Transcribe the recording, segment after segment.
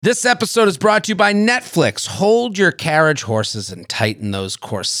This episode is brought to you by Netflix. Hold your carriage horses and tighten those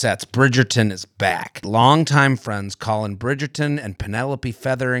corsets. Bridgerton is back. Longtime friends Colin Bridgerton and Penelope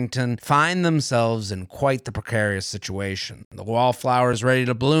Featherington find themselves in quite the precarious situation. The wallflower is ready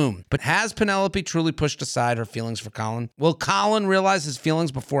to bloom. But has Penelope truly pushed aside her feelings for Colin? Will Colin realize his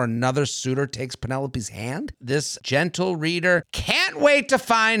feelings before another suitor takes Penelope's hand? This gentle reader can't wait to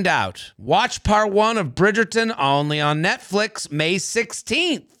find out. Watch part 1 of Bridgerton only on Netflix May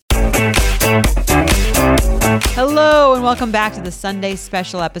 16th. Hello and welcome back to the Sunday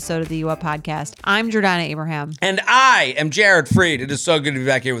special episode of the UA Podcast. I'm Jordana Abraham. And I am Jared Freed. It is so good to be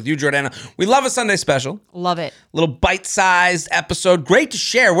back here with you, Jordana. We love a Sunday special. Love it. Little bite-sized episode. Great to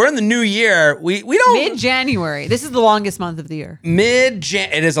share. We're in the new year. We don't... Mid-January. This is the longest month of the year.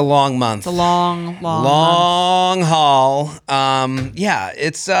 It is a long month. It's a long haul. Yeah,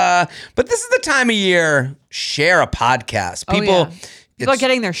 it's... But this is the time of year, share a podcast. People are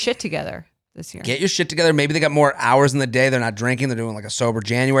getting their shit together this year. Get your shit together. Maybe they got more hours in the day. They're not drinking. They're doing like a sober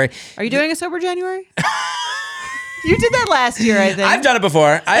January. Are you doing a sober January? You did that last year, I think. I've done it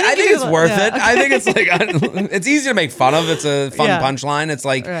before. I think it's worth it. Okay. I think it's like, it's easy to make fun of. It's a fun punchline. It's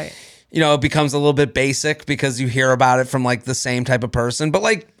like, it becomes a little bit basic because you hear about it from like the same type of person. But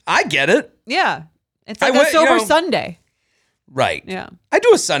like, I get it. Yeah. It's like a sober Sunday. Right. Yeah. I do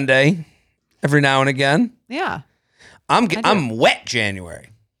a Sunday every now and again. Yeah. I'm wet January.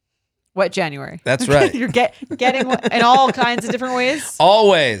 Wet January. That's right. You're getting in all kinds of different ways.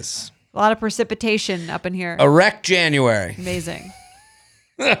 Always. A lot of precipitation up in here. A wreck January. Amazing.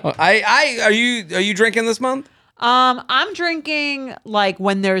 Are you drinking this month? I'm drinking like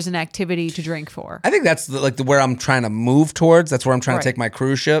when there's an activity to drink for. I think that's where I'm trying to move towards. That's where I'm trying to take my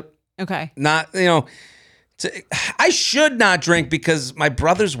cruise ship. Okay. Not, I should not drink because my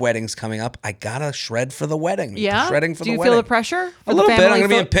brother's wedding's coming up. I gotta shred for the wedding. Yeah? Shredding for the wedding. Do you feel the pressure? A little bit. I'm gonna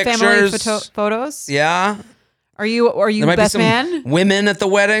be in pictures. Family photos? Yeah. Are you there might best be some man? Women at the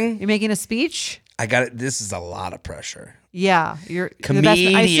wedding. You're making a speech? I got it. This is a lot of pressure. Yeah. You're comedian. The best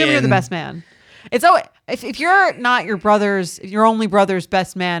man. I assume you're the best man. It's if you're not if you're only brother's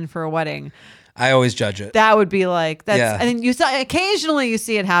best man for a wedding, I always judge it. that would be like that's. Yeah. And occasionally you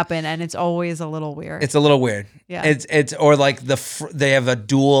see it happen, and it's always a little weird. It's a little weird. Yeah. It's or like they have a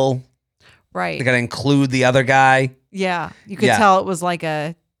duel. Right. They got to include the other guy. Yeah. You could tell it was like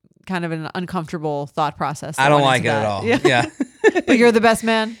a kind of an uncomfortable thought process. I don't like it at all. Yeah. But you're the best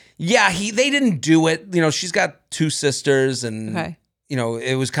man? Yeah. They didn't do it. She's got 2 sisters and,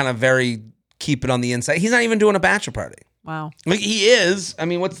 it was kind of very keep it on the inside. He's not even doing a bachelor party. Wow. Like he is. I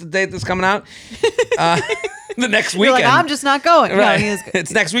mean, what's the date that's coming out? The next weekend. You're like, I'm just not going. Right. No, it's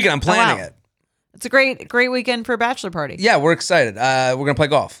next weekend. I'm planning it. It's a great weekend for a bachelor party. Yeah, we're excited. We're going to play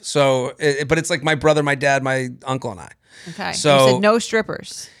golf. So, but it's like my brother, my dad, my uncle, and I. Okay. So, you said no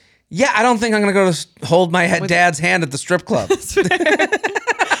strippers. Yeah, I don't think I'm going to go to hold my dad's hand at the strip club.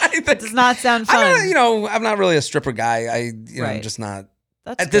 That does not sound fun. I'm not really a stripper guy. I'm just not.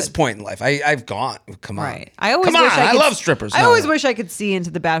 That's at this point in life, I've gone. Come on. Right. I love strippers. I always wish I could see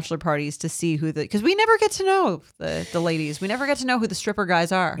into the bachelor parties to see because we never get to know the ladies. We never get to know who the stripper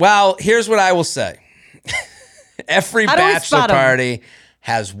guys are. Well, here's what I will say. Every bachelor party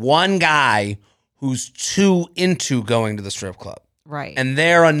has one guy who's too into going to the strip club. Right. And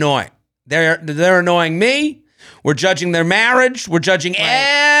they're annoying. They're annoying me. We're judging their marriage. We're judging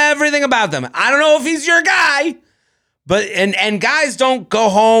everything about them. I don't know if he's your guy. But and guys don't go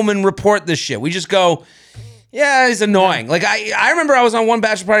home and report this shit. We just go, yeah, he's annoying. Like I remember I was on one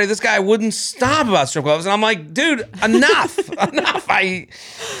bachelor party. This guy wouldn't stop about strip clubs, and I'm like, dude, enough, enough. I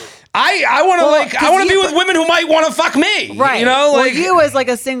want to be with women who might want to fuck me. Right. You as like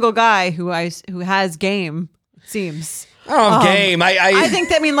a single guy who has game, it seems. I don't have game. I think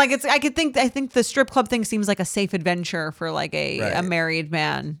that I think the strip club thing seems like a safe adventure for like a married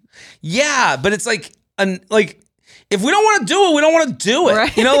man. Yeah, but it's like if we don't want to do it, we don't want to do it.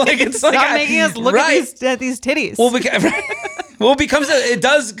 Right. It's Stop like making us look at these titties. Well, it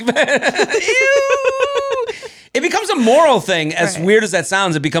does. It becomes a moral thing. As weird as that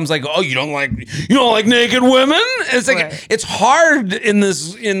sounds, it becomes like, oh, you don't like naked women. It's like it's hard in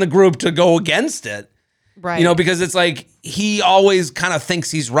the group to go against it, right? Because it's like he always kind of thinks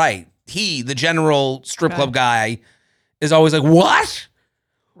he's right. He, the general strip club guy, is always like, what?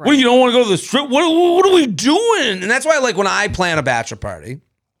 Right. What, you don't want to go to the strip? What are we doing? And that's why, like, when I plan a bachelor party,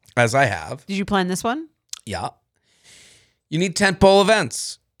 as I have. Did you plan this one? Yeah. You need tentpole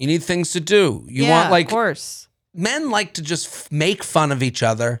events. You need things to do. You want, like, of course. Men like to just make fun of each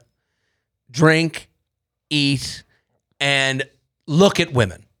other, drink, eat, and look at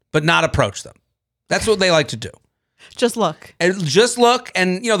women, but not approach them. That's what they like to do. Just look. And just look,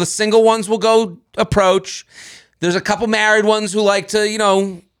 and the single ones will go approach. There's a couple married ones who like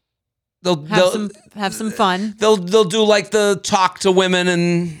to, they'll have some fun. They'll do like the talk to women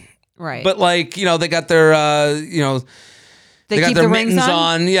and right. But like they got their they got keep their the rings mittens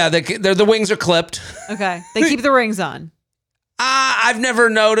on. Yeah, the wings are clipped. Okay, they keep the rings on. I've never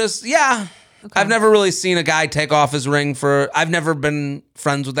noticed. Yeah. Okay. I've never really seen a guy take off his ring I've never been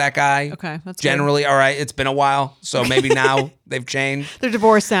friends with that guy. Okay, that's generally good. All right. It's been a while, so maybe now they've changed. They're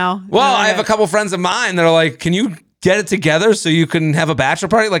divorced now. Well, I have a couple friends of mine that are like, "Can you get it together so you can have a bachelor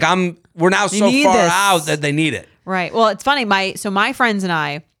party?" Like we're now so far out that they need it. Right. Well, it's funny. My friends and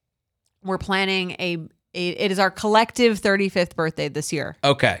I were planning it is our collective 35th birthday this year.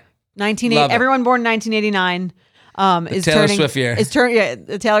 Okay. Everyone born in 1989. Is Taylor turning, Swift year.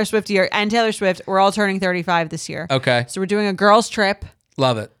 The Taylor Swift year and Taylor Swift. We're all turning 35 this year. Okay. So we're doing a girls trip.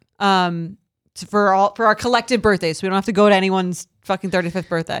 Love it. For our collective birthdays, so we don't have to go to anyone's fucking 35th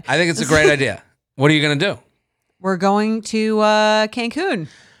birthday. I think it's a great idea. What are you gonna do? We're going to Cancun.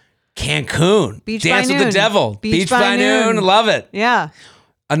 Beach Dance by with noon. the devil. Beach by noon. Love it. Yeah.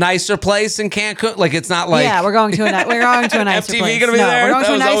 A nicer place in Cancun? Like it's not like we're going to a nicer FTV place. Gonna be there? We're going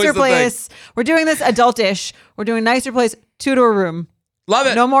to a That was nicer always the place. We're doing this adult-ish. We're doing a nicer place, 2-door room. Love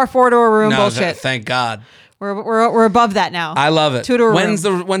it. No more 4-door room bullshit. Thank God. We're above that now. I love it. 2-door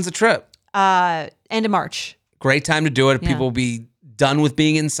room. When's the trip? End of March. Great time to do it. Yeah. People will be done with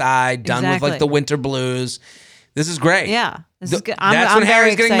being inside, done with like the winter blues. This is great. Yeah. This is good. That's when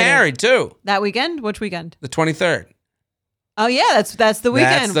Harry's getting married too. That weekend? Which weekend? The 23rd. Oh yeah, that's the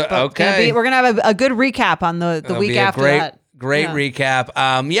weekend. Okay. We're gonna have a good recap on the week after that. Great recap.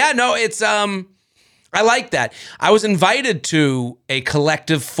 It's I like that. I was invited to a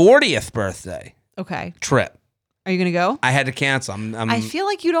collective 40th birthday trip. Are you gonna go? I had to cancel. I feel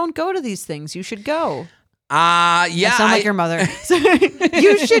like you don't go to these things. You should go. Yeah. I sound like your mother.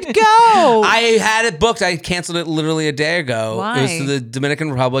 You should go. I had it booked. I canceled it literally a day ago. Why? It was to the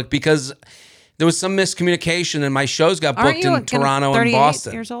Dominican Republic because there was some miscommunication and my shows got booked in Toronto and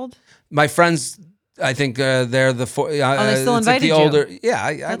Boston. Years old? My friends, I think they're the they still invited like the older. you? Yeah,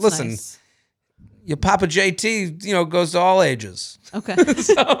 I listen. Nice. Your Papa JT, goes to all ages. Okay.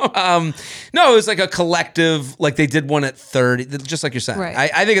 So, no, it was like a collective, like they did one at 30, just like you're saying. Right.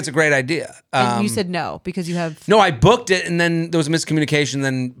 I think it's a great idea. And you said no because you have... No, I booked it and then there was a miscommunication.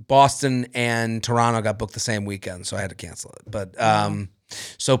 Then Boston and Toronto got booked the same weekend, so I had to cancel it. But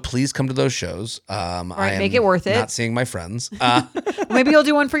so please come to those shows. Right, make it worth it. Not seeing my friends. Maybe you'll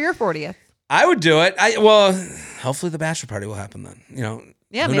do one for your 40th. I would do it. Hopefully the bachelor party will happen then.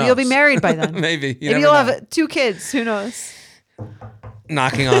 Yeah, maybe you'll be married by then. Maybe. Maybe you'll have 2 kids. Who knows?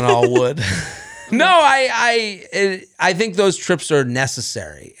 Knocking on all wood. No, I think those trips are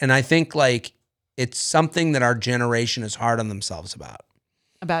necessary. And I think like it's something that our generation is hard on themselves about.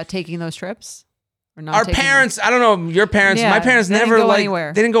 About taking those trips? Or not our parents, I don't know, your parents, my parents never didn't go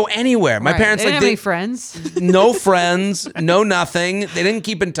anywhere. They didn't go anywhere. My parents they didn't have any friends. No friends, no nothing. They didn't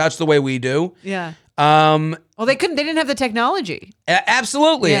keep in touch the way we do. Yeah. Well, they didn't have the technology.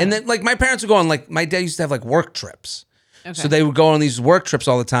 Absolutely. Yeah. And then like my parents would go on, like my dad used to have like work trips. Okay. So they would go on these work trips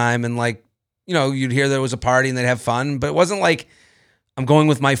all the time and like, you'd hear there was a party and they'd have fun, but it wasn't like I'm going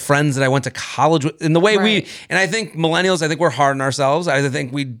with my friends that I went to college with. In the way and I think millennials, I think we're hard on ourselves. I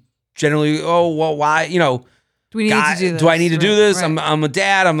think we generally, why, do we need to do this? Do I need to do this? Right. I'm a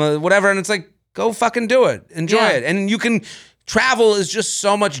dad, I'm a whatever. And it's like, go fucking do it. Enjoy it. And you can, travel is just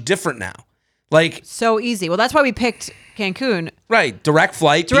so much different now. Like so easy. Well, that's why we picked Cancun. Right. Direct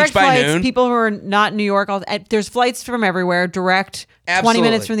flight, beach by flights, noon. People who are not in New York. There's flights from everywhere. Direct, Absolutely. 20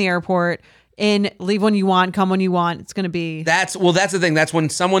 minutes from the airport. Leave when you want, come when you want. It's going to be... That's the thing. That's when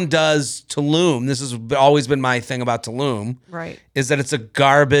someone does Tulum. This has always been my thing about Tulum. Right. Is that it's a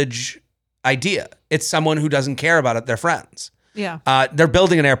garbage idea. It's someone who doesn't care about it. Their friends. Yeah. They're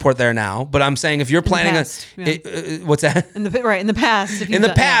building an airport there now, but I'm saying if you're planning what's that? In the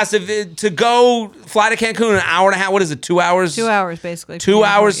past. To go fly to Cancun an hour and a half, what is it? 2 hours? 2 hours basically. 2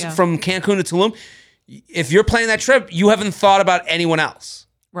 hours from Cancun to Tulum. If you're planning that trip, you haven't thought about anyone else.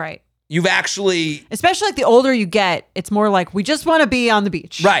 Right. You've actually, especially like the older you get, it's more like we just want to be on the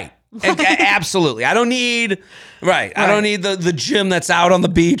beach. Right. Absolutely. I don't need the gym that's out on the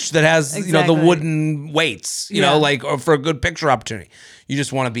beach that has, the wooden weights, or for a good picture opportunity. You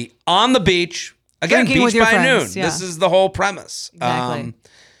just want to be on the beach. Again, drinking beach with by your noon. friends, yeah. This is the whole premise. Exactly.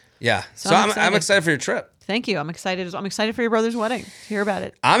 Yeah. So I'm excited for your trip. Thank you. I'm excited. I'm excited for your brother's wedding. To hear about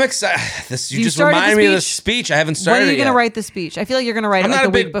it. I'm excited. You just reminded me of the speech. I haven't started it yet. When are you going to write the speech? I feel like you're going to write it like the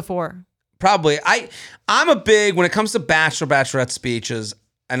week before. Probably. I'm a big, when it comes to bachelorette speeches,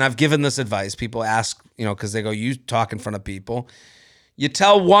 and I've given this advice. People ask, because they go, you talk in front of people. You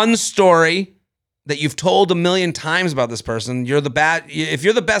tell one story that you've told a million times about this person. If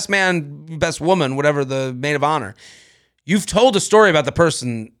you're the best man, best woman, whatever the maid of honor, you've told a story about the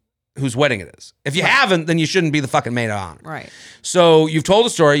person whose wedding it is. If you haven't, then you shouldn't be the fucking maid of honor. Right. So you've told a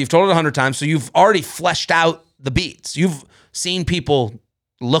story, you've told it 100 times, so you've already fleshed out the beats. You've seen people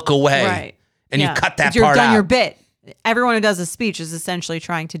look away, right. and you cut that you've part out. You've done your bit. Everyone who does a speech is essentially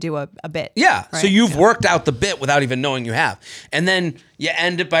trying to do a bit. Yeah. Right? So you've worked out the bit without even knowing you have. And then you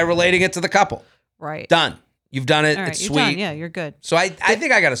end it by relating it to the couple. Right. Done. You've done it. All right, it's you're sweet. done. Yeah, you're good. So I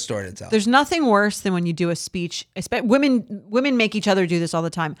think I got a story to tell. There's nothing worse than when you do a speech. Women make each other do this all the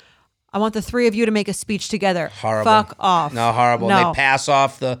time. I want the three of you to make a speech together. Horrible. Fuck off. No, horrible. No. They pass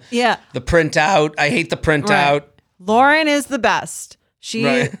off the Yeah. the printout. I hate the printout. Right. Lauren is the best.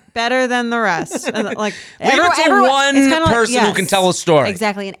 She's better than the rest. And Leave it to one person who can tell a story.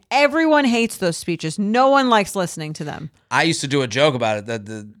 Exactly. And everyone hates those speeches. No one likes listening to them. I used to do a joke about it that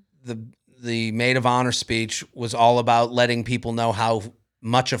the maid of honor speech was all about letting people know how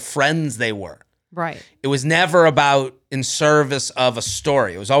much of friends they were. Right. It was never about in service of a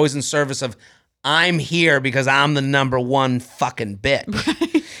story. It was always in service of, I'm here because I'm the number one fucking bitch.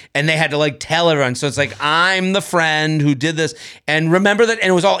 Right. And they had to like tell everyone. So it's like, I'm the friend who did this. And remember that, and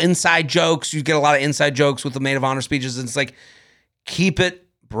it was all inside jokes. You get a lot of inside jokes with the maid of honor speeches. And it's like, keep it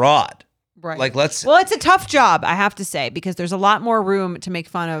broad. Right. Like, let's. Well, it's a tough job, I have to say, because there's a lot more room to make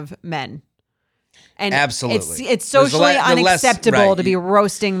fun of men. And absolutely. It's socially unacceptable to be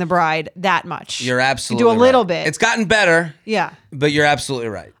roasting the bride that much. You're absolutely do a little right. bit. It's gotten better. Yeah. But you're absolutely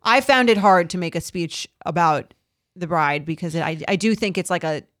right. I found it hard to make a speech about the bride because I do think it's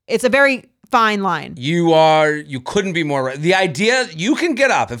a very fine line. You couldn't be more right. The idea, you can get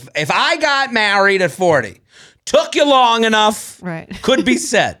up. If I got married at 40, took you long enough, right, could be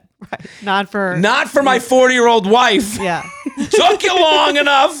said. Right. Not for my 40-year-old wife. Yeah. Took you long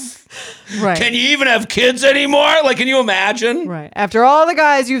enough. Right. Can you even have kids anymore? Like, can you imagine? Right. After all the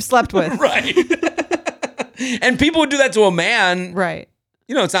guys you've slept with. Right. And people would do that to a man. Right.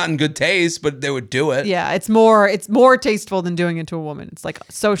 It's not in good taste, but they would do it. Yeah, it's more tasteful than doing it to a woman. It's like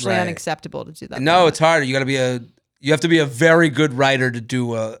socially unacceptable to do that. No, it's harder. You have to be a very good writer to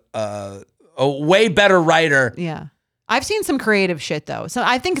do a way better witer. Yeah. I've seen some creative shit though. So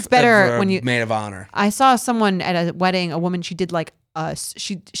I think it's better when you maid of honor. I saw someone at a wedding, a woman, she did like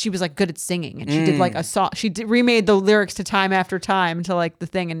she was like good at singing, and she did like a song. She remade the lyrics to Time After Time to like the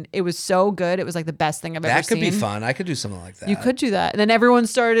thing, and it was so good. It was like the best thing I've ever seen. That could be fun. I could do something like that. You could do that. And then everyone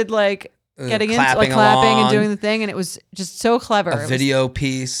started like getting into like clapping along. and doing the thing, and it was just so clever. A video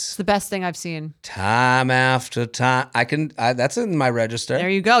piece. It's the best thing I've seen. Time after time. That's in my register. There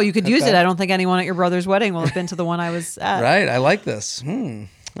you go. You could use it. I don't think anyone at your brother's wedding will have been to the one I was at. Right. I like this.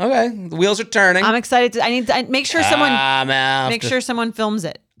 Okay. The wheels are turning. I'm excited. I need to make sure someone films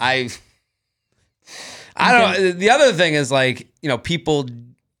it. I don't. The other thing is like, people,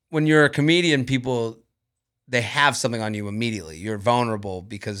 when you're a comedian, people, they have something on you immediately. You're vulnerable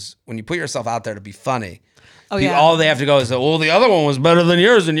because when you put yourself out there to be funny, all they have to go is, well, the other one was better than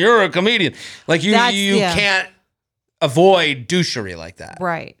yours and you're a comedian. Like you can't avoid douchery like that.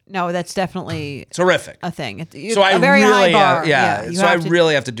 Right. No, that's definitely terrific. A thing. So I very really high bar. So I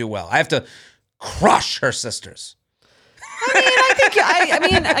really have to do well. I have to crush her sisters. I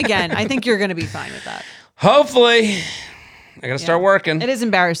mean, again, I think you're going to be fine with that. Hopefully. I got to start working. It is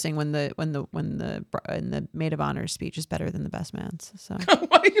embarrassing when the maid of honor speech is better than the best man's. So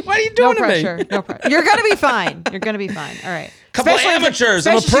what are you doing to me? No pressure. You're going to be fine. You're going to be fine. All right. Couple amateurs.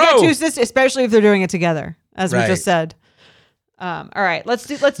 I'm a pro. Especially if they're doing it together, as we just said. All right. Let's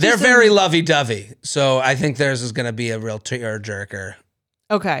do. They're very lovey-dovey, so I think theirs is going to be a real tear-jerker.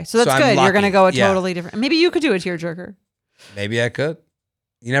 Okay, so that's good. You're going to go a totally different. Maybe you could do a tear-jerker. Maybe I could.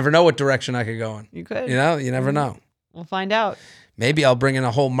 You never know what direction I could go in. You could. You never know. We'll find out. Maybe I'll bring in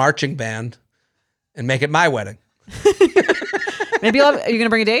a whole marching band and make it my wedding. Maybe are you going to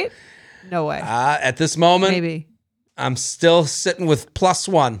bring a date? No way. At this moment, maybe. I'm still sitting with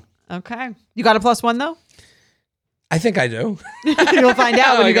 +1. Okay. You got a +1 though? I think I do. You'll find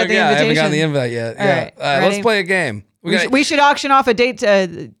out when you get the invitation. I haven't gotten the invite yet. All right. Let's play a game. We should auction off a date,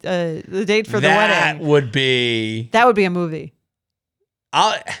 the date for the wedding. That would be a movie.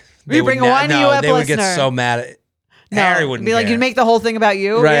 We bring one to you up, they would listener. get so mad at Harry wouldn't be like, care. you'd make the whole thing about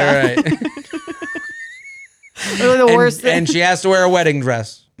you? Right. Really the worst thing. And she has to wear a wedding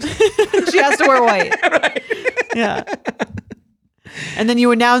dress. She has to wear white. Right. Yeah. And then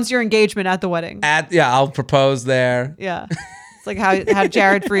you announce your engagement at the wedding. I'll propose there. Yeah. It's like how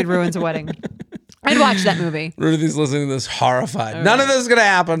Jared Freed ruins a wedding. I'd watch that movie. Ruthie's listening to this horrified. None of this is going to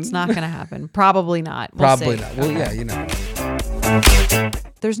happen. It's not going to happen. Probably not. We'll Probably see. not. Well, yeah, you know.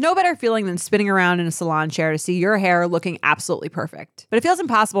 There's no better feeling than spinning around in a salon chair to see your hair looking absolutely perfect. But it feels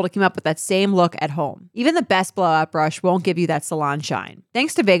impossible to keep up with that same look at home. Even the best blowout brush won't give you that salon shine.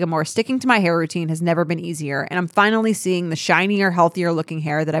 Thanks to Vegamore, sticking to my hair routine has never been easier, and I'm finally seeing the shinier, healthier looking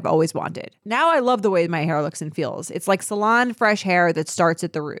hair that I've always wanted. Now I love the way my hair looks and feels. It's like salon fresh hair that starts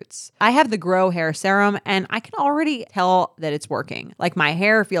at the roots. I have the Grow Hair Serum, and I can already tell that it's working. Like, my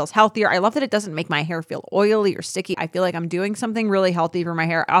hair feels healthier. I love that it doesn't make my hair feel oily or sticky. I feel like I'm doing something really healthy for my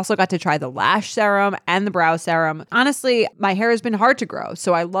hair. I also got to try the lash serum and the brow serum. Honestly, my hair has been hard to grow,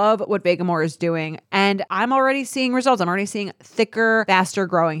 so I love what Vegamore is doing, and I'm already seeing results. I'm already seeing thicker, faster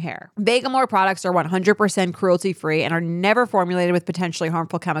growing hair. Vegamore products are 100% cruelty-free and are never formulated with potentially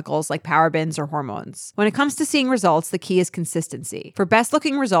harmful chemicals like parabens or hormones. When it comes to seeing results, the key is consistency. For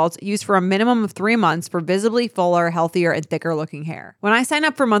best-looking results, use for a minimum of 3 months for visibly fuller, healthier, and thicker-looking hair. When I sign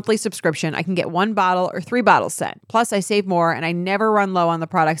up for monthly subscription, I can get 1 bottle or 3 bottles sent. Plus, I save more, and I never run low on the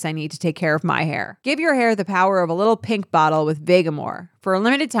products I need to take care of my hair. Give your hair the power of a little pink bottle with Vegamore. For a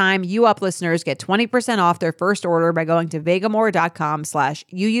limited time, You Up listeners get 20% off their first order by going to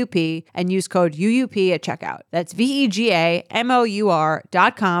vegamore.com/UUP and use code UUP at checkout. That's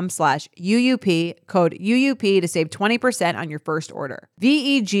VEGAMOUR.com/UUP, code UUP to save 20% on your first order.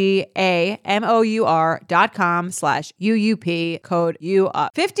 VEGAMOUR.com/UUP, code UUP.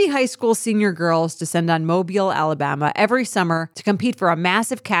 50 high school senior girls descend on Mobile, Alabama every summer to compete for a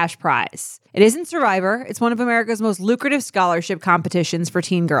massive cash prize. It isn't Survivor. It's one of America's most lucrative scholarship competitions for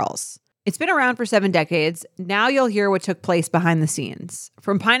teen girls. It's been around for 7 decades. Now you'll hear what took place behind the scenes.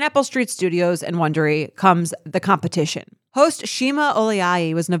 From Pineapple Street Studios and Wondery comes The Competition. Host Shima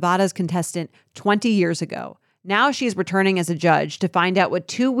Oliai was Nevada's contestant 20 years ago. Now she's returning as a judge to find out what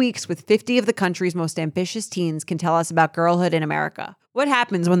 2 weeks with 50 of the country's most ambitious teens can tell us about girlhood in America. What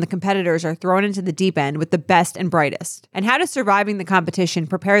happens when the competitors are thrown into the deep end with the best and brightest? And how does surviving the competition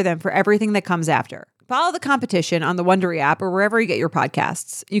prepare them for everything that comes after? Follow The Competition on the Wondery app or wherever you get your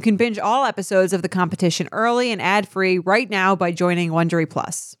podcasts. You can binge all episodes of The Competition early and ad-free right now by joining Wondery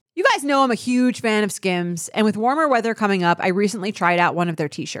Plus. You guys know I'm a huge fan of Skims, and with warmer weather coming up, I recently tried out one of their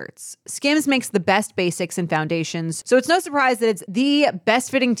t-shirts. Skims makes the best basics and foundations, so it's no surprise that it's the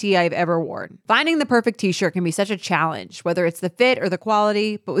best fitting tee I've ever worn. Finding the perfect t-shirt can be such a challenge, whether it's the fit or the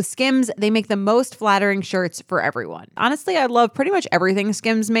quality, but with Skims, they make the most flattering shirts for everyone. Honestly, I love pretty much everything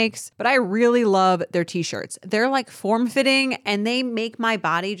Skims makes, but I really love their t-shirts. They're like form-fitting, and they make my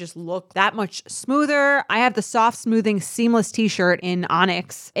body just look that much smoother. I have the soft, smoothing, seamless t-shirt in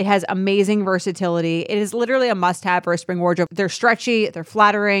Onyx. It has amazing versatility. It is literally a must-have for a spring wardrobe. They're stretchy, they're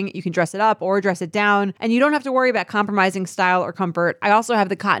flattering, you can dress it up or dress it down, and you don't have to worry about compromising style or comfort. I also have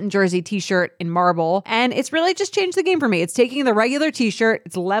the cotton jersey t-shirt in marble, and it's really just changed the game for me. It's taking the regular t-shirt,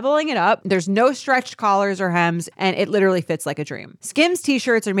 it's leveling it up, there's no stretched collars or hems, and it literally fits like a dream. Skims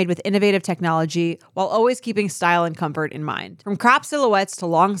t-shirts are made with innovative technology while always keeping style and comfort in mind. From crop silhouettes to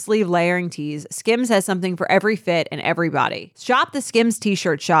long sleeve layering tees, Skims has something for every fit and every body. Shop the Skims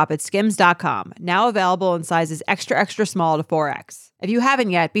t-shirt shop at skims.com, now available in sizes extra, extra small to 4X. If you haven't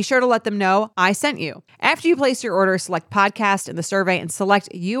yet, be sure to let them know I sent you. After you place your order, select podcast in the survey and select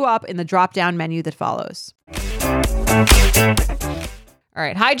You Up in the drop-down menu that follows. All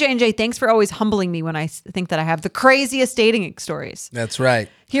right. Hi, J&J. Thanks for always humbling me when I think that I have the craziest dating stories. That's right.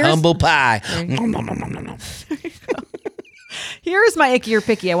 Humble pie. Nom, nom, nom, nom, nom, nom. Here's my icky or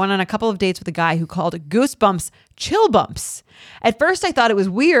picky. I went on a couple of dates with a guy who called Goosebumps chill bumps. At first, I thought it was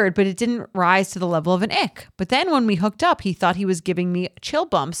weird, but it didn't rise to the level of an ick. But then when we hooked up, he thought he was giving me chill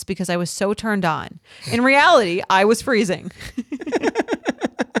bumps because I was so turned on. In reality, I was freezing.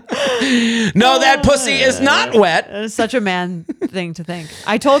 No, that pussy is not wet. It's such a man thing to think.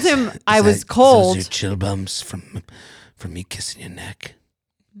 I told him I was cold. Those are chill bumps from me kissing your neck.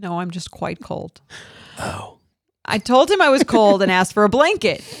 No, I'm just quite cold. Oh. I told him I was cold and asked for a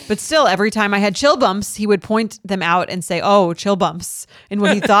blanket, but still, every time I had chill bumps, he would point them out and say, "Oh, chill bumps," in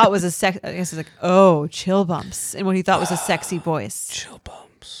what he thought was I guess it's like, "Oh, chill bumps," in what he thought was a sexy voice. Chill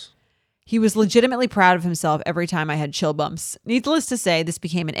bumps. He was legitimately proud of himself every time I had chill bumps. Needless to say, this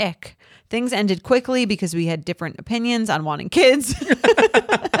became an ick. Things ended quickly because we had different opinions on wanting kids.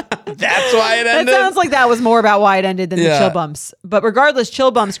 That's why it ended? That sounds like that was more about why it ended than the chill bumps. But regardless,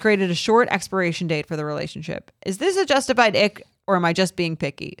 chill bumps created a short expiration date for the relationship. Is this a justified ick, or am I just being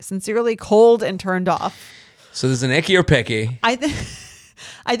picky? Sincerely, cold and turned off. So there's an icky or picky. I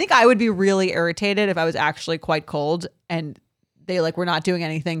think I would be really irritated if I was actually quite cold and they were not doing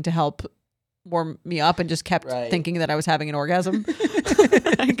anything to help warm me up and just kept thinking that I was having an orgasm.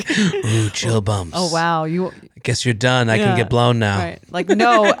 Ooh, chill bumps. Oh, wow. I guess you're done. I can get blown now. Right. Like,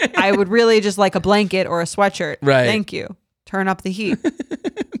 no, I would really just like a blanket or a sweatshirt. Right. Thank you. Turn up the heat.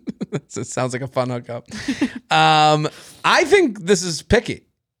 It sounds like a fun hookup. I think this is picky.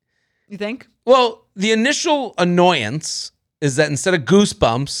 You think? Well, the initial annoyance is that instead of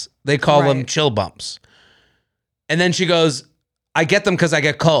goosebumps, they call them chill bumps. And then she goes, I get them because I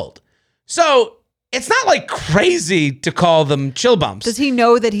get cold. So it's not like crazy to call them chill bumps. Does he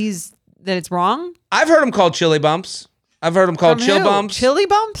know that it's wrong? I've heard them called chili bumps. I've heard them called From chill who? bumps. Chili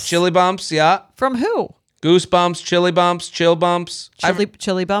bumps? Chili bumps, yeah. From who? Goosebumps, chili bumps, chill bumps.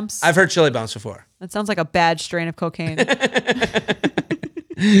 Chili bumps? I've heard chili bumps before. That sounds like a bad strain of cocaine.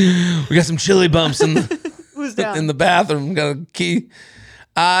 We got some chili bumps in Who's down? the bathroom. Got a key.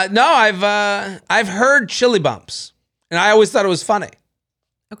 No, I've heard chili bumps, and I always thought it was funny.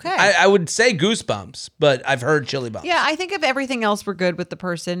 Okay. I would say goosebumps, but I've heard chili bumps. Yeah, I think if everything else were good with the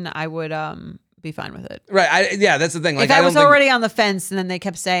person, I would be fine with it. Right. That's the thing. Like, if I was already on the fence and then they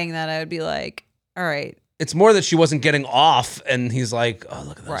kept saying that, I would be like, all right. It's more that she wasn't getting off, and he's like, "Oh,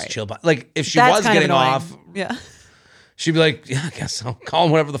 look at those chill bumps." Like, if she That's was kind of getting annoying. off, Yeah. she'd be like, "Yeah, I guess I'll call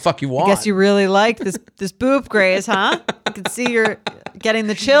him whatever the fuck you want." I guess you really like this boob graze, huh? I can see you're getting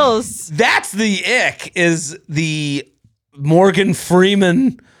the chills. That's the ick, is the Morgan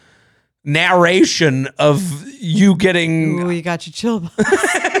Freeman narration of you getting. Ooh, you got your chill bumps.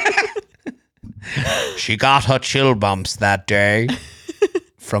 She got her chill bumps that day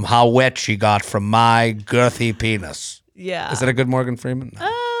from how wet she got from my girthy penis. Yeah. Is that a good Morgan Freeman?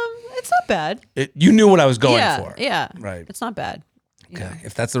 No. It's not bad. You knew what I was going for. Yeah. Right. It's not bad. Okay.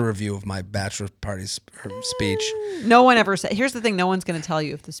 If that's the review of my bachelor party speech. No one ever said. Here's the thing: no one's going to tell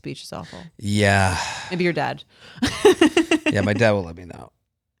you if the speech is awful. Yeah. Maybe your dad. Yeah, my dad will let me know.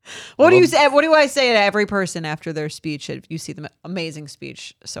 What do you say? What do I say to every person after their speech? If you see the amazing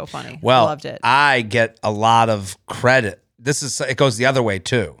speech, so funny. Well, I loved it. I get a lot of credit. It goes the other way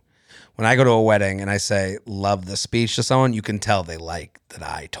too. When I go to a wedding and I say love the speech to someone, you can tell they like that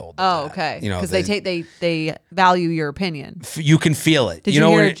I told them. Oh, that. okay. You know, because they value your opinion. You can feel it. Did you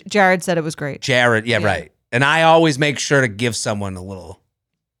hear Jared said it was great? Jared, yeah, right. And I always make sure to give someone a little.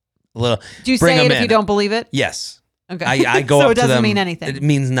 Do you say it if you don't believe it? Yes. Okay. I go so up it to them. doesn't mean anything. It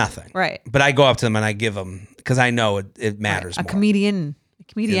means nothing. Right. But I go up to them and I give them, because I know it matters more. A comedian.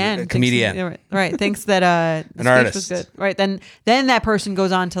 Thinks that the an speech artist was good. Right. Then that person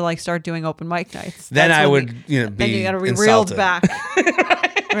goes on to like start doing open mic nights. Then That's I when would then you got to be insulted. reeled back.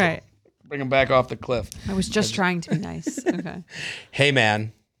 Right. Bring them back off the cliff. I was just trying to be nice. Okay. Hey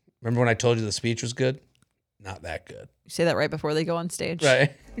man, remember when I told you the speech was good? Not that good. You say that right before they go on stage.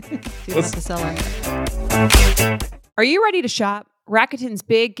 Right. See what the seller. Are you ready to shop? Rakuten's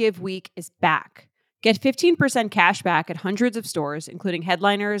Big Give Week is back. Get 15% cash back at hundreds of stores, including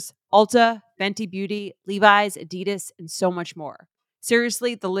Headliners, Ulta, Fenty Beauty, Levi's, Adidas, and so much more.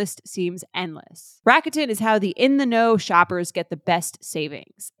 Seriously, the list seems endless. Rakuten is how the in-the-know shoppers get the best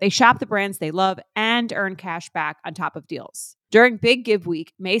savings. They shop the brands they love and earn cash back on top of deals. During Big Give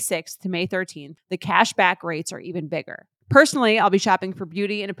Week, May 6th to May 13th, the cash back rates are even bigger. Personally, I'll be shopping for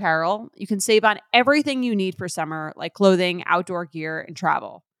beauty and apparel. You can save on everything you need for summer, like clothing, outdoor gear, and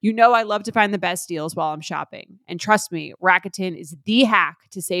travel. You know I love to find the best deals while I'm shopping. And trust me, Rakuten is the hack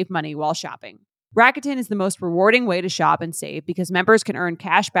to save money while shopping. Rakuten is the most rewarding way to shop and save because members can earn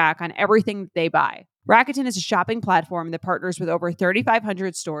cash back on everything they buy. Rakuten is a shopping platform that partners with over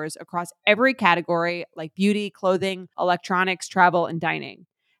 3,500 stores across every category like beauty, clothing, electronics, travel, and dining.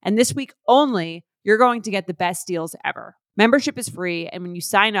 And this week only, you're going to get the best deals ever. Membership is free, and when you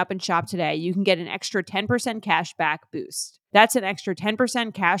sign up and shop today, you can get an extra 10% cash back boost. That's an extra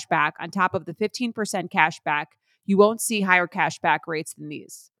 10% cash back on top of the 15% cash back. You won't see higher cash back rates than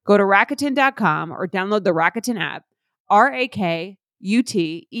these. Go to Rakuten.com or download the Rakuten app. Rakuten.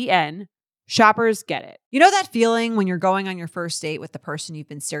 Shoppers get it. You know that feeling when you're going on your first date with the person you've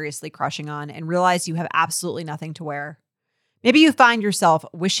been seriously crushing on and realize you have absolutely nothing to wear? Maybe you find yourself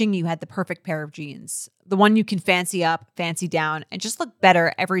wishing you had the perfect pair of jeans, the one you can fancy up, fancy down, and just look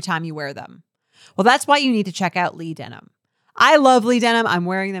better every time you wear them. Well, that's why you need to check out Lee Denim. I love Lee Denim. I'm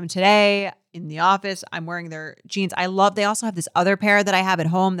wearing them today in the office. I'm wearing their jeans. They also have this other pair that I have at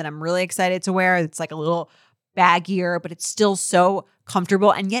home that I'm really excited to wear. It's like a little baggier, but it's still so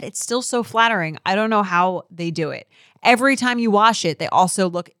comfortable, and yet it's still so flattering. I don't know how they do it. Every time you wash it, they also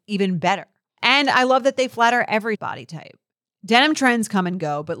look even better. And I love that they flatter every body type. Denim trends come and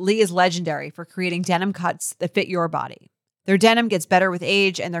go, but Lee is legendary for creating denim cuts that fit your body. Their denim gets better with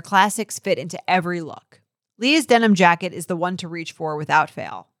age, and their classics fit into every look. Lee's denim jacket is the one to reach for without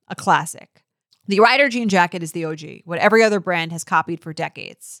fail, a classic. The Rider jean jacket is the OG, what every other brand has copied for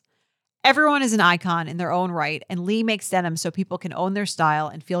decades. Everyone is an icon in their own right, and Lee makes denim so people can own their style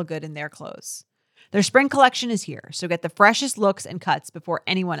and feel good in their clothes. Their spring collection is here, so get the freshest looks and cuts before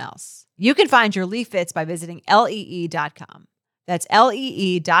anyone else. You can find your Lee fits by visiting lee.com. That's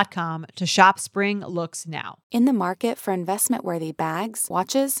lee.com to shop spring looks now. In the market for investment-worthy bags,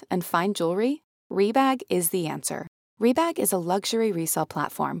 watches, and fine jewelry, Rebag is the answer. Rebag is a luxury resale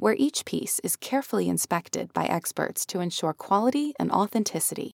platform where each piece is carefully inspected by experts to ensure quality and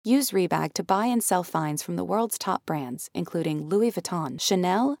authenticity. Use Rebag to buy and sell finds from the world's top brands, including Louis Vuitton,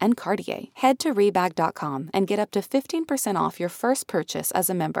 Chanel, and Cartier. Head to Rebag.com and get up to 15% off your first purchase as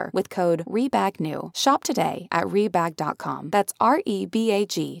a member with code REBAGNEW. Shop today at Rebag.com. That's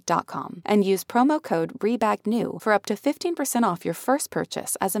REBAG.com. And use promo code REBAGNEW for up to 15% off your first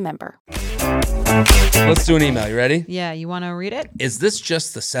purchase as a member. Let's do an email. You ready? Yeah, you want to read it? Is this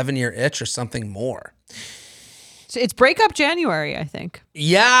just the 7-year itch or something more? So it's breakup January, I think.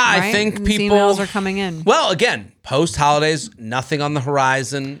 Yeah, right? I think And people... emails are coming in. Well, again, post-holidays, nothing on the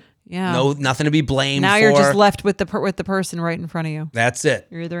horizon. Yeah. Nothing to be blamed Now for. you're just left with the person right in front of you. That's it.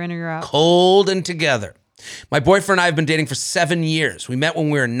 You're either in or you're out. Cold and together. My boyfriend and I have been dating for 7 years. We met when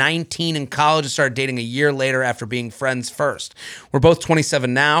we were 19 in college and started dating a year later after being friends first. We're both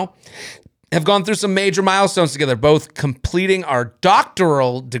 27 now. Have gone through some major milestones together, both completing our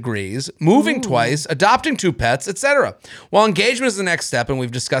doctoral degrees, moving twice, adopting 2 pets, etc. While engagement is the next step, and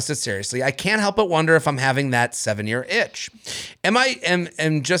we've discussed it seriously, I can't help but wonder if I'm having that 7-year itch.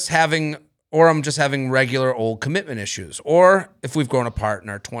 I'm just having regular old commitment issues, or if we've grown apart in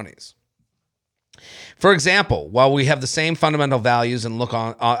our 20s. For example, while we have the same fundamental values and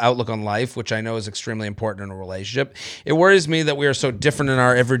outlook on life, which I know is extremely important in a relationship, it worries me that we are so different in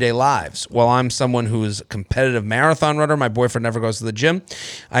our everyday lives. While I'm someone who is a competitive marathon runner, my boyfriend never goes to the gym.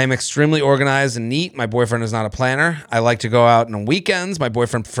 I am extremely organized and neat. My boyfriend is not a planner. I like to go out on weekends. My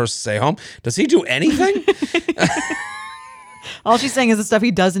boyfriend prefers to stay home. Does he do anything? All she's saying is the stuff he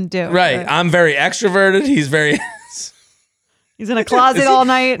doesn't do. Right. I'm very extroverted. He's very... He's in a closet all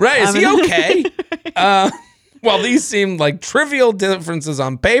night. Right. Is he okay? Well, these seem like trivial differences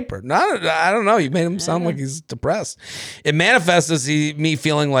on paper. I don't know. You made him sound like he's depressed. It manifests as me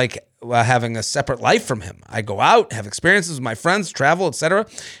feeling like having a separate life from him. I go out, have experiences with my friends, travel, etc.,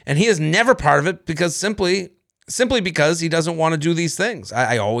 and he is never part of it because simply because he doesn't want to do these things.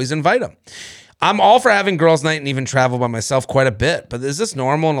 I always invite him. I'm all for having girls' night and even travel by myself quite a bit, but is this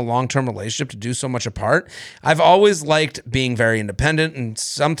normal in a long-term relationship to do so much apart? I've always liked being very independent, and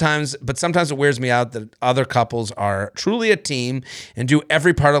sometimes it wears me out that other couples are truly a team and do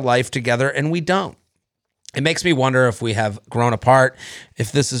every part of life together, and we don't. It makes me wonder if we have grown apart,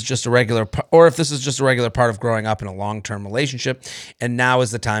 if this is just a regular part of growing up in a long-term relationship, and now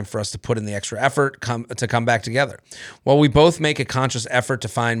is the time for us to put in the extra effort to come back together. While we both make a conscious effort to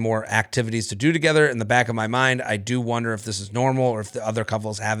find more activities to do together, in the back of my mind, I do wonder if this is normal or if the other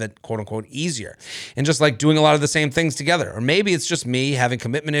couples have it, quote unquote, easier, and just like doing a lot of the same things together. Or maybe it's just me having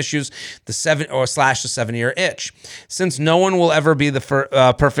commitment issues, the 7-year itch. Since no one will ever be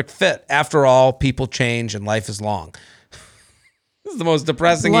the perfect fit. After all, people change and life is long. This is the most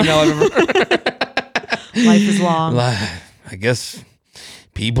depressing email I've ever heard. Life is long. I guess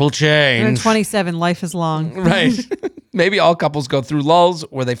people change. You're 27. Life is long. Right. Maybe all couples go through lulls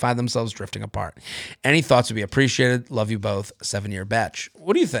where they find themselves drifting apart. Any thoughts would be appreciated. Love you both. 7-year batch.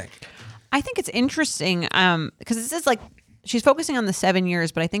 What do you think? I think it's interesting because this is like she's focusing on the 7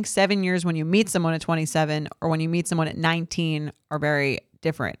 years, but I think 7 years when you meet someone at 27 or when you meet someone at 19 are very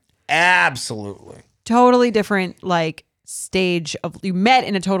different. Absolutely. Totally different, like you met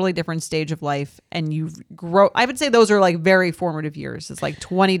in a totally different stage of life and you grow. I would say those are like very formative years. It's like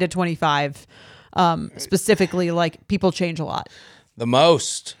 20 to 25. Specifically, like people change a lot. The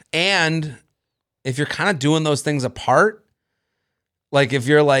most. And if you're kind of doing those things apart, like if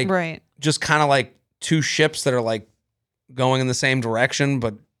you're like just kind of like two ships that are like going in the same direction,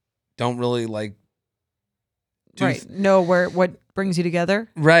 but don't really like know what brings you together.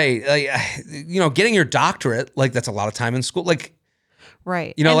 Right. Like, getting your doctorate, like that's a lot of time in school. Like,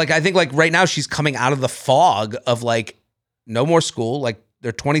 right. Like I think like right now she's coming out of the fog of like no more school. Like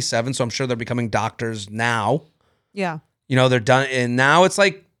they're 27, so I'm sure they're becoming doctors now. Yeah. They're done. And now it's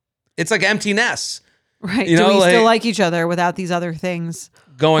like emptiness. Right. Do we still like each other without these other things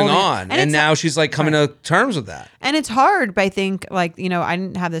going on? And now she's like coming to terms with that. And it's hard, but I think like, I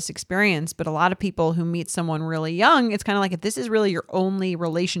didn't have this experience, but a lot of people who meet someone really young, it's kind of like if this is really your only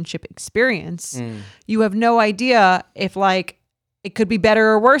relationship experience, you have no idea if like it could be better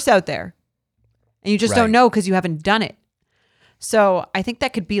or worse out there. And you just don't know because you haven't done it. So I think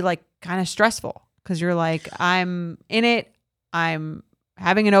that could be like kind of stressful because you're like, I'm in it. I'm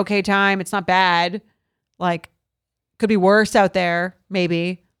having an okay time. It's not bad. Like, could be worse out there.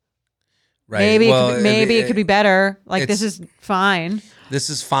 Maybe. Right. Maybe Well, maybe it could be better. Like, this is fine. This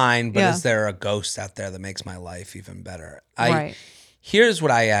is fine, but Yeah. is there a ghost out there that makes my life even better? Right. Here's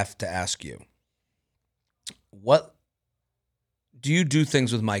what I have to ask you. What do you do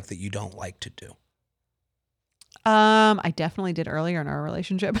things with Mike that you don't like to do? I definitely did earlier in our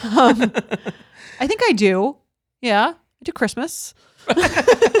relationship. I think I do. Yeah. I do Christmas.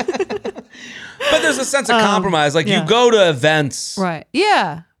 But there's a sense of compromise. Like you go to events. Right.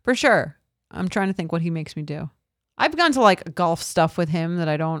 Yeah, for sure. I'm trying to think what he makes me do. I've gone to like golf stuff with him that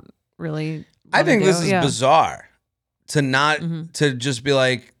I don't really I think this is Yeah. bizarre to not, to just be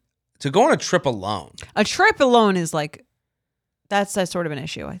like, to go on a trip alone. A trip alone is like, that's sort of an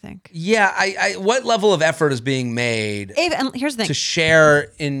issue, I think. Yeah. I what level of effort is being made And here's the thing. to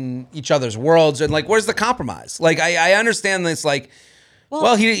share in each other's worlds? And like, where's the compromise? Like, I understand this, like,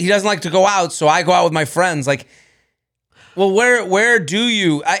 well, he doesn't like to go out, so I go out with my friends. Like, well, where do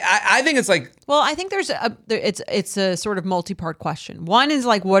you? I think it's like. Well, I think it's a sort of multi-part question. One is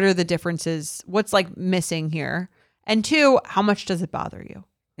like, what are the differences? What's like missing here? And two, how much does it bother you?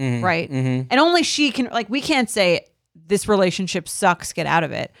 Right? And only she can, like, we can't say this relationship sucks, get out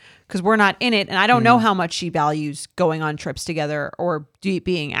of it, because we're not in it. And I don't know how much she values going on trips together or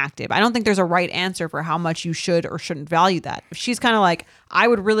being active. I don't think there's a right answer for how much you should or shouldn't value that. If she's kind of like, I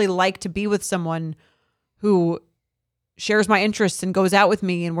would really like to be with someone who shares my interests and goes out with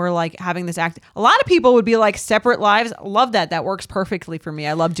me and we're like having this act. A lot of people would be like separate lives. Love that. That works perfectly for me.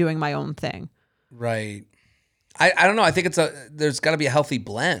 I love doing my own thing. Right. I don't know. I think there's got to be a healthy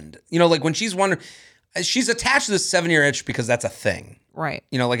blend. You know, like when she's attached to this 7-year itch because that's a thing. Right.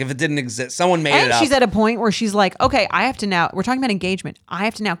 You know, like if it didn't exist, someone made it And up. she's at a point where she's like, okay, I have to now, we're talking about engagement. I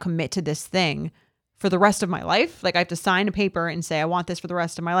have to now commit to this thing for the rest of my life. Like I have to sign a paper and say, I want this for the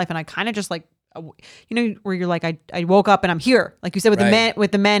rest of my life. And I kind of just like, you know, where you're like, I woke up and I'm here. Like you said,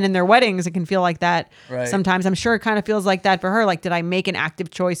 with the men and their weddings, it can feel like that. Right. Sometimes I'm sure it kind of feels like that for her. Like, did I make an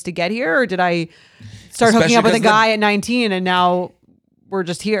active choice to get here? Or did I start hooking up with a guy at 19 and now we're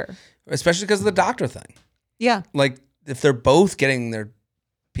just here? Especially because of the doctor thing. Yeah. Like if they're both getting their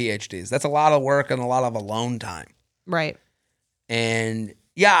PhDs, that's a lot of work and a lot of alone time. Right. And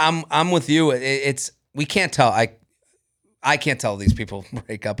yeah, I'm with you. We can't tell. I can't tell these people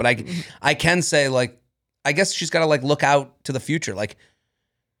break up, but I can say, like, I guess she's got to like look out to the future. Like,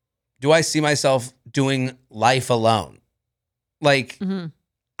 do I see myself doing life alone? Like,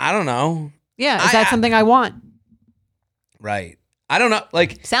 I don't know. Yeah. Is that something I want? Right. I don't know.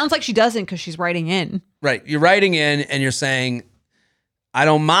 Like, sounds like she doesn't because she's writing in. Right. You're writing in and you're saying, I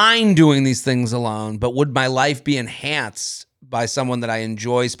don't mind doing these things alone, but would my life be enhanced by someone that I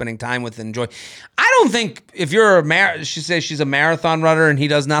enjoy spending time with? I don't think if you're she says she's a marathon runner and he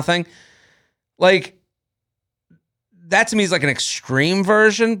does nothing. Like, that to me is like an extreme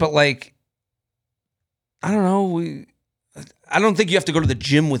version, but like, I don't know. I don't think you have to go to the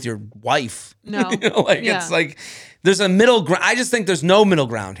gym with your wife. No. You know, like, it's like, there's a middle ground. I just think there's no middle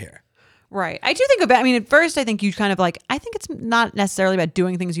ground here. Right. I do think at first I think you kind of like, I think it's not necessarily about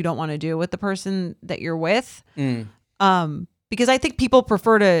doing things you don't want to do with the person that you're with. Because I think people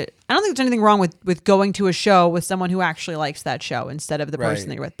prefer to, I don't think there's anything wrong with going to a show with someone who actually likes that show instead of the person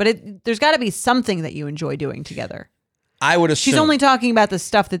that you're with. But there's got to be something that you enjoy doing together. I would assume. She's only talking about the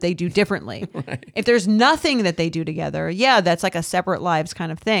stuff that they do differently. Right. If there's nothing that they do together, that's like a separate lives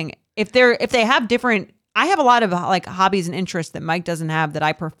kind of thing. If they have different, I have a lot of like hobbies and interests that Mike doesn't have that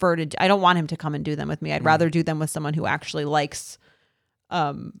I prefer to. I don't want him to come and do them with me. I'd rather do them with someone who actually likes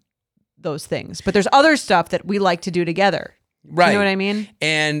those things. But there's other stuff that we like to do together. Right. You know what I mean?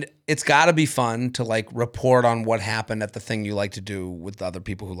 And it's got to be fun to like report on what happened at the thing you like to do with the other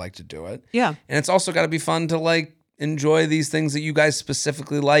people who like to do it. Yeah. And it's also got to be fun to like enjoy these things that you guys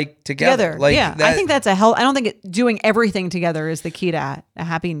specifically like together. Like, yeah. I think that's I don't think doing everything together is the key to a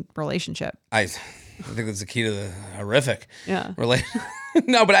happy relationship. I think that's the key to the horrific. Yeah.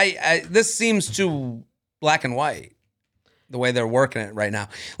 No, but this seems too black and white the way they're working it right now.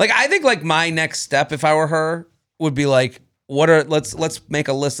 Like, I think like my next step, if I were her, would be like, let's make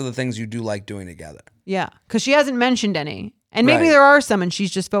a list of the things you do like doing together. Yeah. Because she hasn't mentioned any. And maybe there are some and she's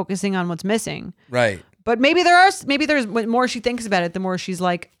just focusing on what's missing. Right. But maybe there's more she thinks about it, the more she's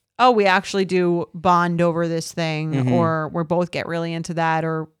like, oh, we actually do bond over this thing, or we're both get really into that,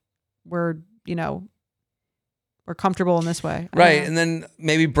 or we're comfortable in this way. Right. And then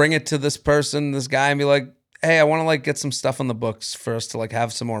maybe bring it to this person, this guy, and be like, hey, I want to like get some stuff on the books for us to like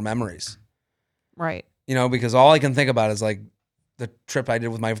have some more memories. Right. Because all I can think about is like the trip I did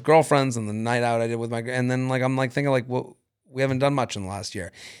with my girlfriends and the night out I did with and then like I'm like thinking like, well, we haven't done much in the last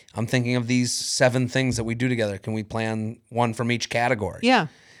year. I'm thinking of these 7 things that we do together. Can we plan one from each category? Yeah.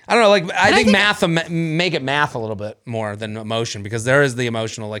 I don't know. Like I think math, make it math a little bit more than emotion, because there is the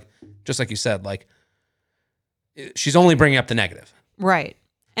emotional, like just like you said, like she's only bringing up the negative. Right.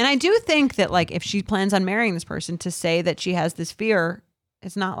 And I do think that like if she plans on marrying this person, to say that she has this fear,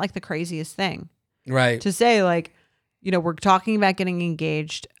 it's not like the craziest thing. Right. To say like, we're talking about getting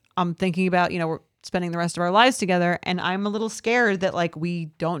engaged. I'm thinking about, we're spending the rest of our lives together, and I'm a little scared that like we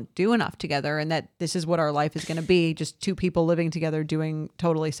don't do enough together, and that this is what our life is going to be, just 2 people living together doing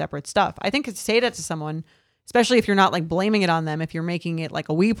totally separate stuff. I think to say that to someone, especially if you're not like blaming it on them, if you're making it like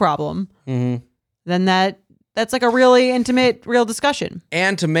a we problem, then that's like a really intimate, real discussion.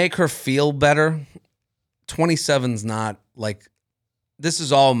 And to make her feel better, 27's not like, this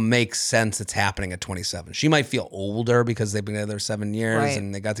is all makes sense. It's happening at 27. She might feel older because they've been together 7 years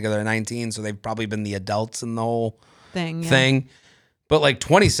and they got together at 19. So they've probably been the adults in the whole thing. But like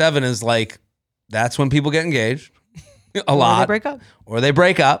 27 is like, that's when people get engaged a lot. Or they break up. Or they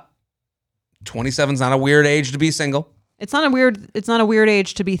break up. 27's not a weird age to be single. It's not a weird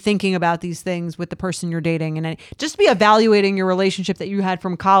age to be thinking about these things with the person you're dating, and just be evaluating your relationship that you had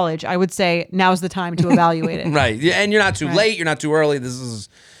from college. I would say now's the time to evaluate it. Right. Yeah, and you're not too late. You're not too early.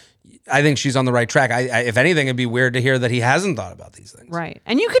 I think she's on the right track. If anything, it'd be weird to hear that he hasn't thought about these things. Right.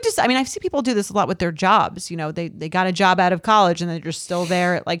 And you could just, I see people do this a lot with their jobs. They got a job out of college and they're just still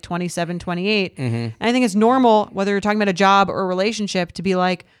there at like 27, 28. And I think it's normal, whether you're talking about a job or a relationship, to be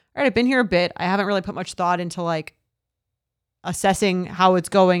like, all right, I've been here a bit. I haven't really put much thought into like assessing how it's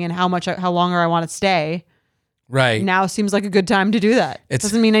going and how longer I want to stay. Right. Now seems like a good time to do that. It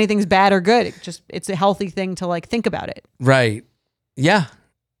doesn't mean anything's bad or good. It's a healthy thing to like think about it. Right. Yeah.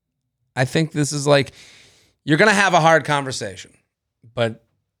 I think this is like, you're going to have a hard conversation, but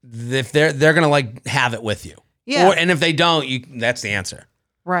if they're going to like have it with you. Yeah. And if they don't, that's the answer.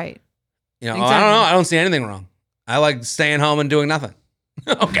 Right. Exactly. I don't know. I don't see anything wrong. I like staying home and doing nothing.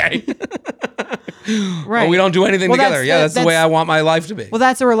 Okay. Right. We don't do anything together. That's the way I want my life to be. Well,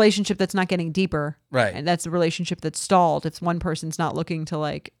 that's a relationship that's not getting deeper. Right. And that's a relationship that's stalled. If one person's not looking to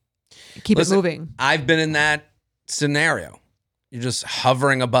like keep it moving. I've been in that scenario. You're just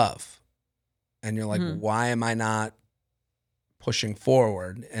hovering above. And you're like, why am I not pushing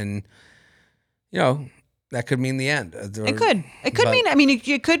forward? And, that could mean the end. It could. It could mean,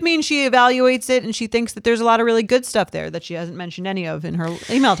 it could mean she evaluates it and she thinks that there's a lot of really good stuff there that she hasn't mentioned any of in her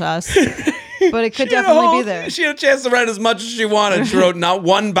email to us. But it could definitely be there. She had a chance to write as much as she wanted. She wrote not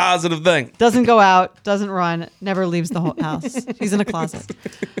one positive thing. Doesn't go out, doesn't run, never leaves the house. She's in a closet.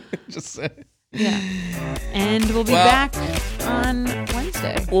 Just say. Yeah. And we'll be back on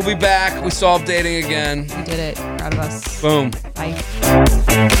Wednesday. We'll be back. We solved dating again. We did it. Proud of us. Boom. Bye.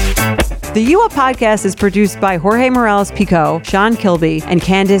 The You Up podcast is produced by Jorge Morales-Pico, Sean Kilby, and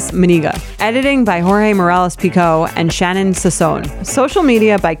Candice Maniga. Editing by Jorge Morales-Pico and Shannon Sassone. Social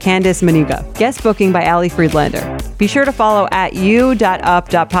media by Candice Maniga. Guest booking by Ali Friedlander. Be sure to follow at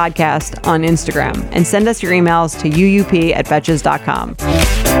u.up.podcast on Instagram and send us your emails to uup@betches.com.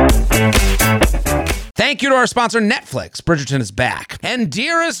 Thank you to our sponsor, Netflix. Bridgerton is back. And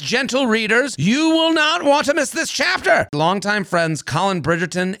dearest gentle readers, you will not want to miss this chapter. Longtime friends Colin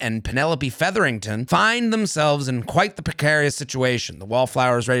Bridgerton and Penelope Featherington find themselves in quite the precarious situation. The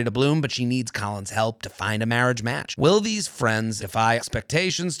wallflower is ready to bloom, but she needs Colin's help to find a marriage match. Will these friends defy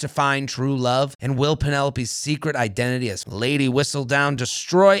expectations to find true love? And will Penelope's secret identity as Lady Whistledown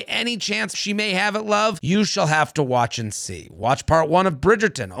destroy any chance she may have at love? You shall have to watch and see. Watch part 1 of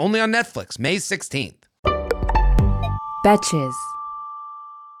Bridgerton, only on Netflix, May 16th. Betches.